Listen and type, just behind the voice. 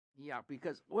Yeah,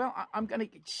 because, I'm going to,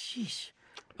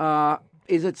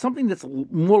 is it something that's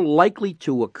more likely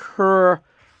to occur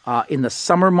in the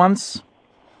summer months?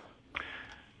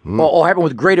 Or happen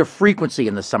with greater frequency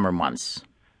in the summer months?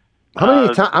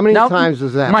 How many times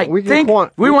does that happen?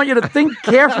 Mike, we want you to think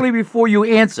carefully before you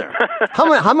answer.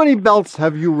 How many belts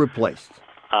have you replaced?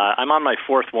 I'm on my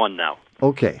fourth one now.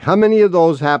 Okay. How many of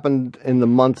those happened in the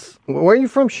months? Where are you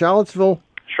from? Charlottesville,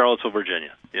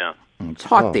 Virginia. Yeah. It's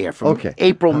hot there from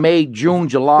April, May, June,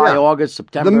 July, August,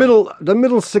 September. The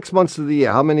middle 6 months of the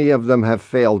year. How many of them have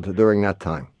failed during that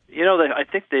time? I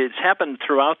think it's happened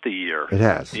throughout the year. It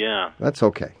has. Yeah. That's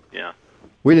okay. Yeah.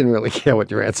 We didn't really care what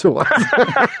your answer was.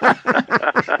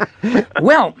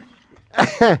 Well.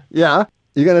 Yeah.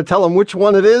 You're going to tell them which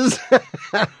one it is?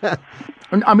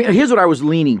 I mean, here's what I was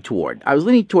leaning toward. I was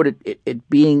leaning toward it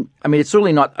being, it's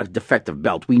certainly not a defective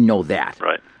belt. We know that.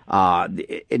 Right.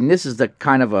 And this is the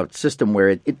kind of a system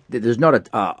where there's not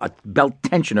a belt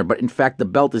tensioner, but in fact the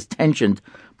belt is tensioned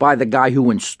by the guy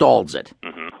who installs it.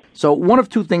 Mm-hmm. So one of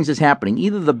two things is happening.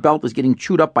 Either the belt is getting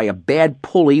chewed up by a bad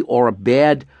pulley or a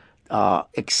bad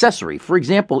accessory. For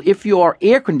example, if your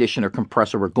air conditioner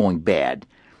compressor were going bad,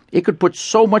 it could put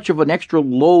so much of an extra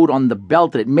load on the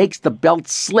belt that it makes the belt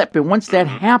slip. And once that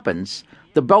happens,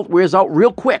 the belt wears out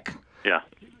real quick. Yeah.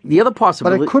 The other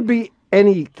possibility... But it could be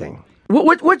anything.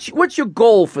 What's your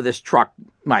goal for this truck,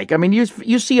 Mike? I mean, you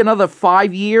see another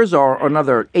 5 years or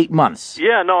another 8 months?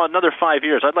 Yeah, no, another 5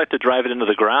 years. I'd like to drive it into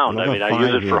the ground. I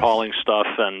use it for hauling stuff,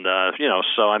 and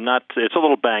so I'm not. It's a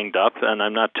little banged up, and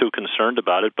I'm not too concerned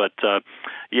about it. But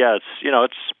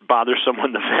it's bothersome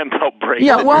when the fan belt breaks.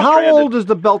 Yeah, well, how old is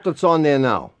the belt that's on there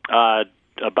now?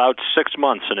 About 6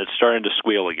 months, and it's starting to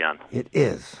squeal again. It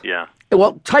is. Yeah.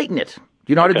 Well, tighten it.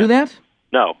 Do you know how to do that?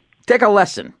 No. Take a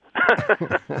lesson.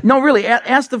 No, really.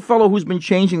 Ask the fellow who's been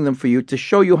changing them for you to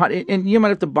show you how. And you might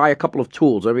have to buy a couple of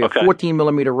tools. A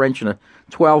 14-millimeter wrench and a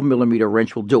 12-millimeter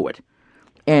wrench will do it.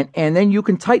 And then you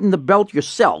can tighten the belt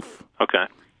yourself. Okay.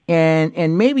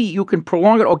 And maybe you can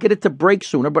prolong it or get it to break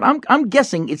sooner. But I'm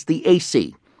guessing it's the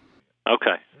AC.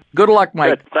 Okay. Good luck,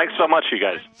 Mike. Good. Thanks so much, you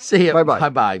guys. See you. Bye-bye.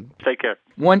 Bye-bye. Take care.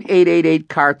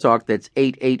 1-888-CAR-TALK. That's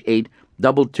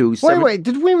 888-227. Wait.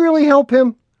 Did we really help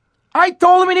him? I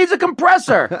told him he needs a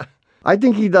compressor. I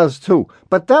think he does too.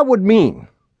 But that would mean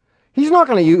he's not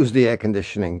going to use the air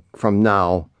conditioning from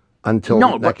now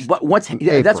until next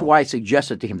April. That's why I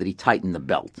suggested to him that he tighten the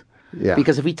belt. Yeah.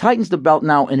 Because if he tightens the belt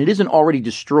now and it isn't already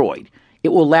destroyed, it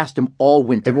will last him all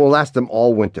winter. It will last him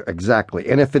all winter, exactly.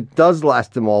 And if it does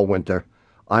last him all winter,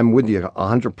 I'm with you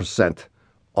 100%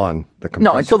 on the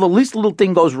compressor. No, until the least little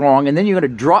thing goes wrong, and then you're going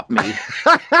to drop me.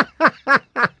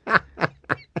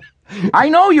 I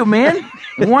know you, man.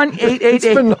 1-888. It's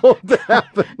been known to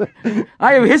happen.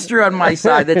 I have history on my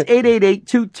side. That's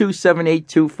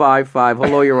 888-227-8255.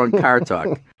 Hello, you're on Car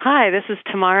Talk. Hi, this is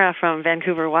Tamara from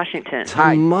Vancouver, Washington.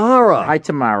 Tamara. Hi,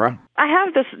 Tamara. I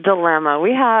have this dilemma.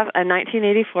 We have a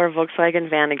 1984 Volkswagen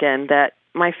Vanagon that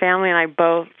my family and I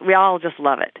we all just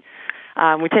love it.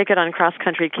 We take it on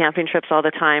cross-country camping trips all the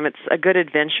time. It's a good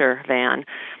adventure van.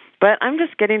 But I'm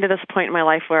just getting to this point in my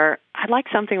life where I'd like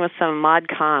something with some mod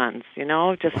cons,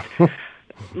 just a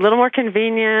little more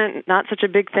convenient, not such a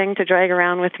big thing to drag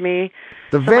around with me.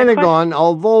 The Vanagon,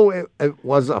 although it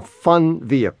was a fun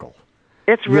vehicle,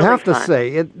 it's really you have fun. to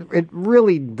say, it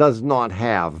really does not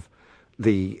have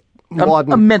the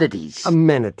modern amenities.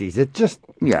 It just...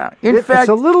 Yeah. In fact, it's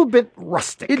a little bit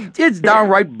rustic. It's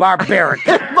downright barbaric.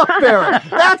 Barbaric.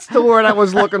 That's the word I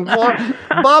was looking for.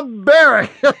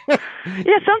 Barbaric.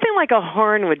 Yeah, something like a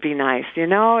horn would be nice, in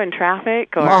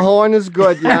traffic. Or... A horn is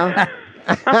good, yeah.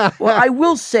 Well, I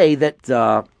will say that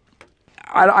I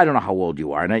don't know how old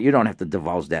you are. Now, you don't have to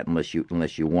divulge that unless you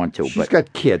want to. She's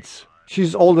got kids.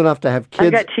 She's old enough to have kids.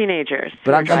 I've got teenagers.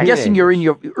 But I'm guessing you're in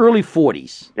your early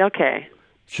 40s. Okay.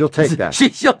 She'll take that.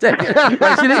 She'll take it.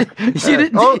 She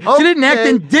didn't act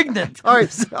indignant. All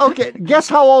right. Okay. Guess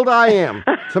how old I am,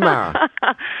 Tamara.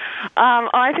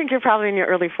 I think you're probably in your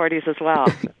early 40s as well.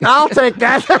 I'll take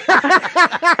that.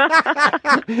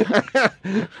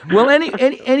 Well,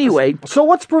 anyway. So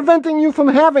what's preventing you from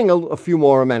having a few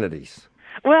more amenities?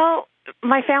 Well,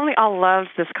 my family all loves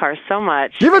this car so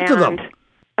much. Give it to them.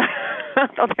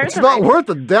 It's not worth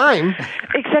a dime.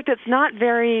 Except it's not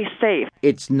very safe.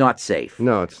 It's not safe.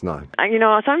 No, it's not.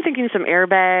 So I'm thinking some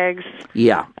airbags.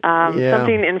 Yeah.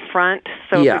 Something in front,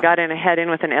 so if we got in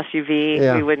with an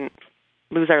SUV, we wouldn't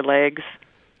lose our legs.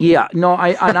 Yeah. No,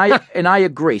 I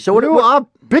agree. So you are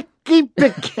picky.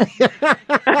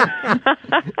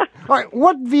 All right.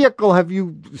 What vehicle have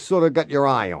you sort of got your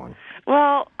eye on?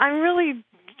 Well, I'm really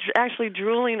actually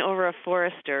drooling over a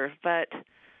Forester, but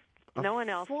no one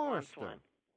else wants one.